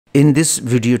In this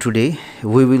video today,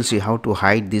 we will see how to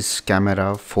hide this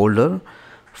camera folder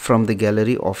from the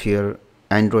gallery of your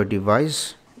Android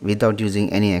device without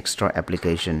using any extra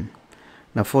application.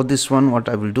 Now for this one, what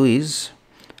I will do is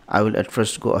I will at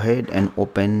first go ahead and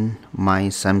open my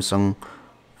Samsung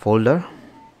folder.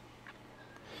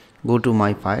 Go to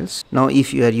my files. Now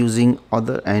if you are using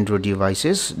other Android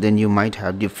devices, then you might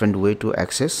have different way to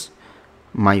access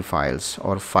my files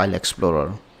or file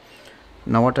explorer.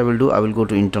 Now what I will do, I will go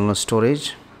to internal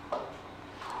storage.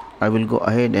 I will go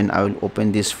ahead and I will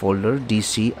open this folder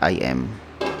DCIM.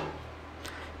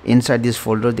 Inside this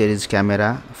folder there is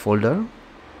camera folder,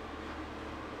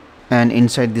 and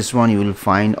inside this one you will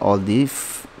find all the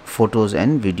photos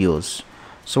and videos.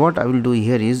 So what I will do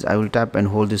here is I will tap and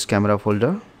hold this camera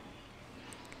folder.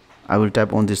 I will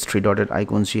tap on this three dotted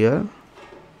icons here,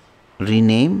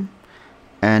 rename,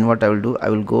 and what I will do,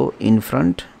 I will go in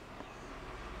front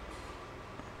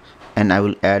and I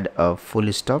will add a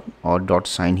full stop or dot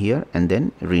sign here and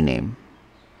then rename.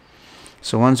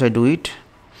 So once I do it,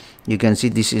 you can see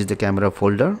this is the camera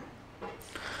folder,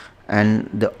 and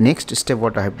the next step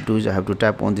what I have to do is I have to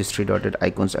tap on these three dotted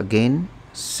icons again,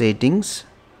 settings,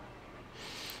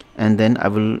 and then I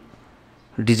will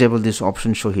disable this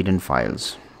option show hidden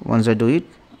files. Once I do it,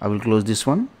 I will close this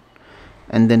one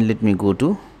and then let me go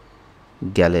to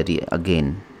gallery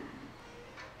again.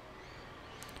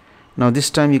 Now this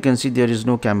time you can see there is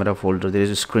no camera folder, there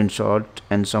is a screenshot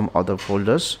and some other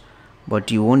folders, but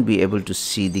you won't be able to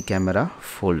see the camera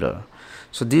folder.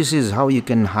 So this is how you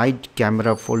can hide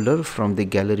camera folder from the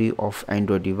gallery of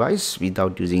Android device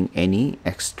without using any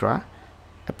extra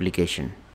application.